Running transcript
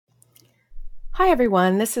Hi,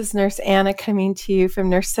 everyone. This is Nurse Anna coming to you from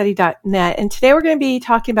nursestudy.net, and today we're going to be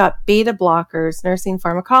talking about beta blockers, nursing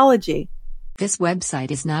pharmacology. This website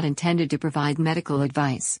is not intended to provide medical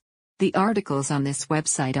advice. The articles on this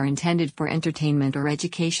website are intended for entertainment or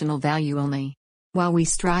educational value only. While we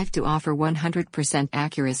strive to offer 100%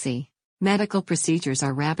 accuracy, medical procedures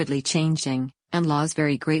are rapidly changing, and laws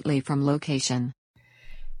vary greatly from location.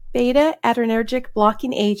 Beta adrenergic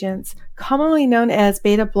blocking agents, commonly known as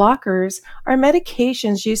beta blockers, are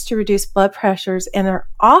medications used to reduce blood pressures and are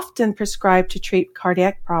often prescribed to treat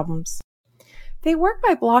cardiac problems. They work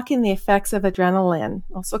by blocking the effects of adrenaline,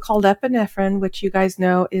 also called epinephrine, which you guys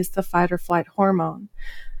know is the fight or flight hormone.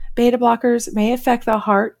 Beta blockers may affect the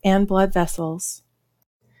heart and blood vessels.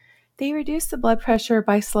 They reduce the blood pressure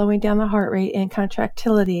by slowing down the heart rate and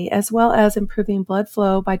contractility, as well as improving blood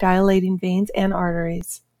flow by dilating veins and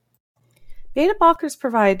arteries. Beta blockers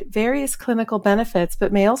provide various clinical benefits,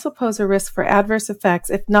 but may also pose a risk for adverse effects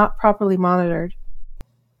if not properly monitored.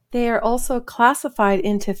 They are also classified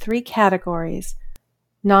into three categories: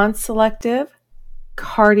 non-selective,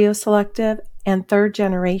 cardioselective, and third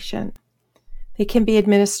generation. They can be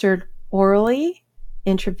administered orally,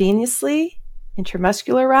 intravenously,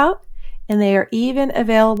 intramuscular route, and they are even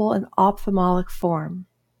available in ophthalmic form.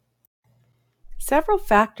 Several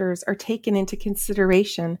factors are taken into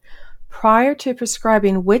consideration prior to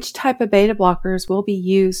prescribing which type of beta blockers will be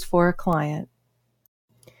used for a client.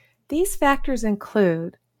 These factors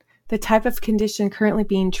include the type of condition currently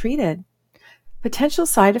being treated, potential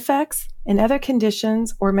side effects, and other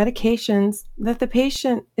conditions or medications that the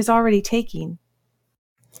patient is already taking.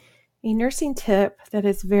 A nursing tip that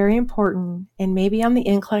is very important and may be on the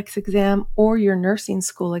NCLEX exam or your nursing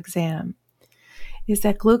school exam is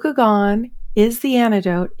that glucagon is the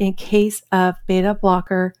antidote in case of beta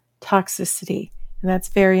blocker toxicity, and that's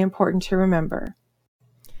very important to remember.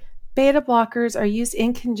 Beta blockers are used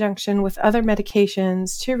in conjunction with other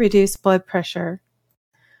medications to reduce blood pressure.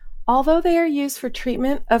 Although they are used for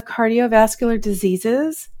treatment of cardiovascular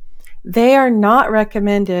diseases, they are not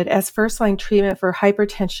recommended as first-line treatment for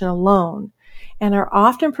hypertension alone and are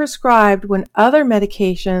often prescribed when other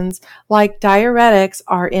medications like diuretics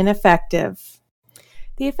are ineffective.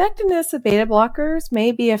 The effectiveness of beta blockers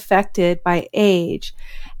may be affected by age,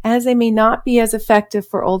 as they may not be as effective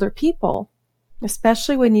for older people,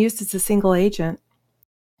 especially when used as a single agent.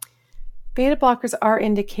 Beta blockers are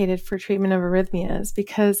indicated for treatment of arrhythmias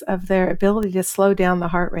because of their ability to slow down the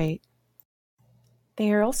heart rate.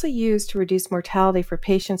 They are also used to reduce mortality for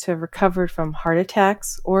patients who have recovered from heart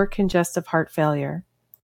attacks or congestive heart failure.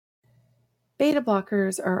 Beta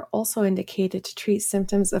blockers are also indicated to treat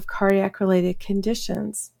symptoms of cardiac-related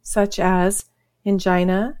conditions, such as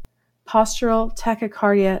angina, postural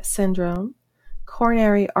tachycardia syndrome,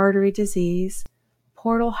 coronary artery disease,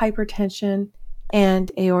 portal hypertension,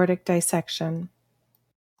 and aortic dissection.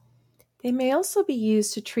 They may also be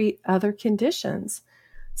used to treat other conditions,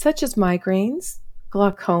 such as migraines,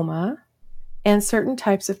 glaucoma, and certain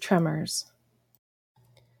types of tremors.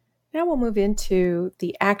 Now we'll move into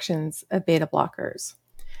the actions of beta blockers.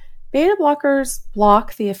 Beta blockers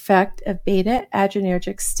block the effect of beta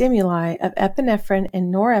adrenergic stimuli of epinephrine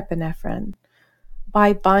and norepinephrine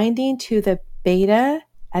by binding to the beta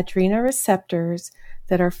adrenoreceptors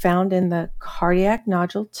that are found in the cardiac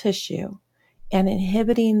nodule tissue and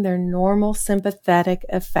inhibiting their normal sympathetic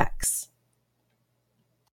effects.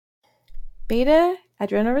 Beta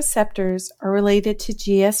adrenoreceptors are related to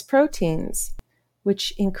GS proteins,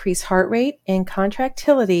 which increase heart rate and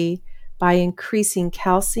contractility by increasing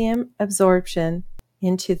calcium absorption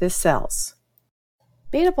into the cells.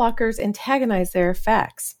 Beta blockers antagonize their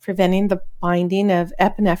effects, preventing the binding of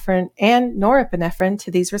epinephrine and norepinephrine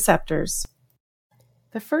to these receptors.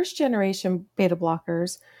 The first generation beta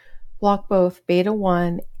blockers block both beta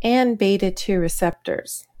 1 and beta 2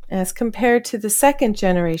 receptors, as compared to the second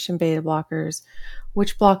generation beta blockers,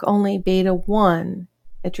 which block only beta 1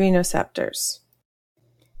 adrenoceptors.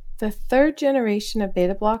 The third generation of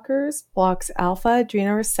beta blockers blocks alpha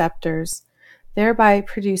adrenoreceptors, thereby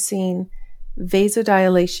producing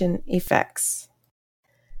vasodilation effects.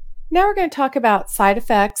 Now we're going to talk about side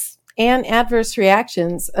effects and adverse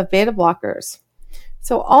reactions of beta blockers.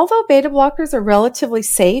 So although beta blockers are relatively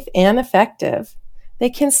safe and effective,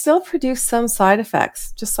 they can still produce some side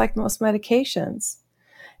effects, just like most medications.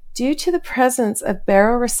 Due to the presence of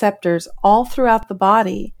baroreceptors all throughout the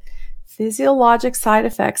body, physiologic side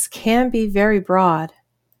effects can be very broad.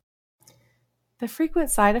 The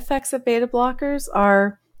frequent side effects of beta blockers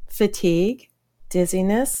are fatigue,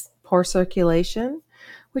 dizziness, poor circulation,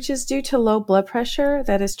 which is due to low blood pressure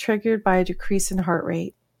that is triggered by a decrease in heart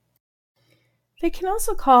rate. They can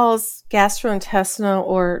also cause gastrointestinal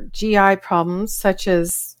or GI problems such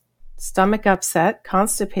as stomach upset,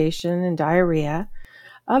 constipation, and diarrhea.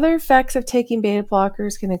 Other effects of taking beta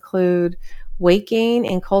blockers can include weight gain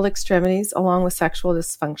and cold extremities, along with sexual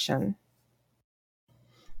dysfunction.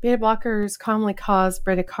 Beta blockers commonly cause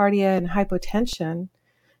bradycardia and hypotension,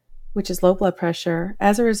 which is low blood pressure,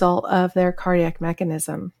 as a result of their cardiac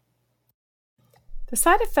mechanism. The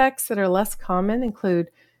side effects that are less common include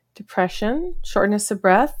depression, shortness of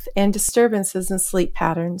breath, and disturbances in sleep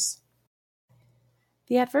patterns.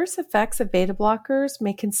 The adverse effects of beta blockers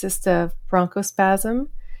may consist of bronchospasm,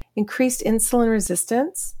 increased insulin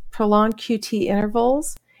resistance, prolonged QT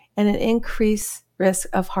intervals, and an increased risk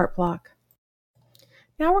of heart block.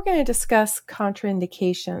 Now we're going to discuss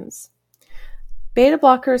contraindications. Beta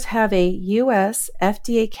blockers have a U.S.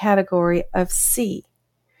 FDA category of C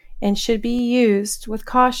and should be used with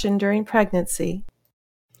caution during pregnancy.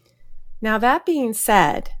 Now, that being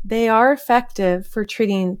said, they are effective for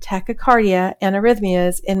treating tachycardia and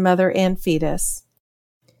arrhythmias in mother and fetus.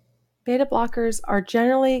 Beta blockers are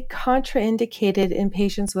generally contraindicated in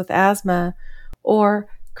patients with asthma or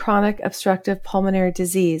chronic obstructive pulmonary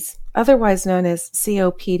disease, otherwise known as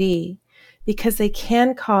COPD, because they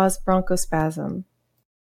can cause bronchospasm.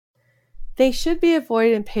 They should be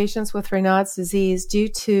avoided in patients with Raynaud's disease due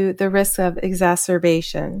to the risk of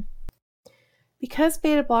exacerbation. Because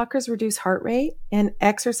beta blockers reduce heart rate and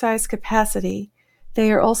exercise capacity,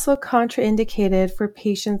 they are also contraindicated for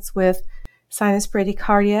patients with sinus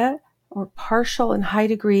bradycardia or partial and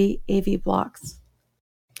high-degree AV blocks.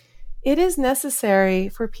 It is necessary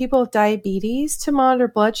for people with diabetes to monitor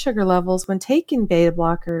blood sugar levels when taking beta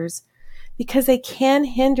blockers because they can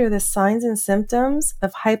hinder the signs and symptoms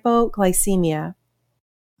of hypoglycemia.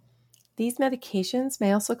 These medications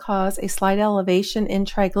may also cause a slight elevation in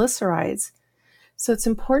triglycerides, so it's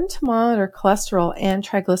important to monitor cholesterol and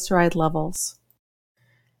triglyceride levels.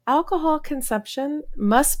 Alcohol consumption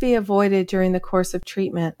must be avoided during the course of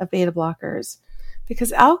treatment of beta blockers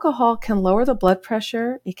because alcohol can lower the blood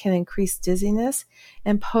pressure, it can increase dizziness,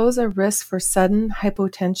 and pose a risk for sudden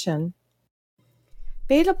hypotension.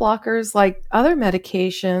 Beta blockers, like other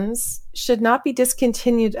medications, should not be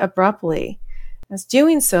discontinued abruptly, as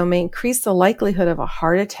doing so may increase the likelihood of a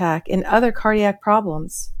heart attack and other cardiac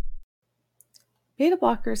problems. Beta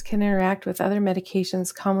blockers can interact with other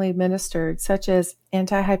medications commonly administered, such as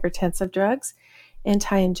antihypertensive drugs,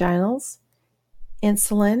 anti-anginals,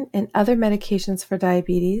 insulin, and other medications for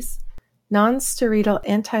diabetes, non-steroidal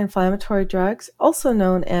anti-inflammatory drugs, also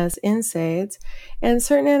known as NSAIDs, and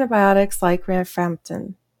certain antibiotics like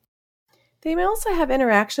rifampicin. They may also have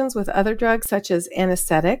interactions with other drugs such as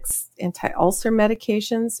anesthetics, anti-ulcer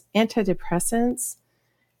medications, antidepressants,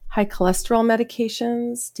 high cholesterol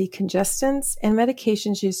medications, decongestants, and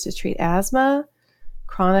medications used to treat asthma,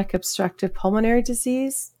 chronic obstructive pulmonary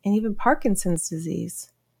disease, and even Parkinson's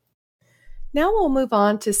disease. Now we'll move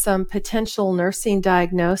on to some potential nursing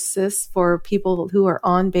diagnosis for people who are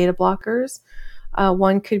on beta blockers.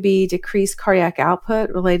 One could be decreased cardiac output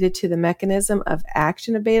related to the mechanism of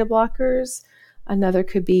action of beta blockers. Another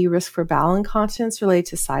could be risk for bowel incontinence related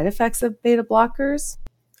to side effects of beta blockers.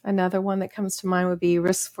 Another one that comes to mind would be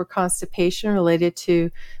risk for constipation related to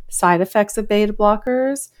side effects of beta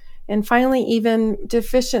blockers. And finally, even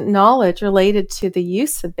deficient knowledge related to the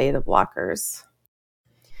use of beta blockers.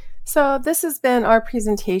 So this has been our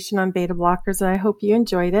presentation on beta blockers, and I hope you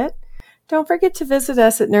enjoyed it. Don't forget to visit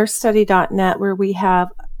us at nursestudy.net, where we have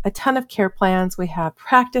a ton of care plans. We have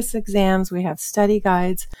practice exams, we have study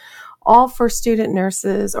guides, all for student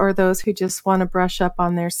nurses or those who just want to brush up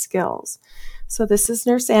on their skills. So this is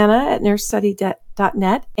Nurse Anna at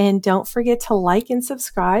nursestudy.net, and don't forget to like and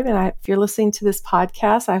subscribe. And if you're listening to this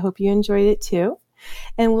podcast, I hope you enjoyed it too.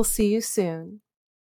 And we'll see you soon.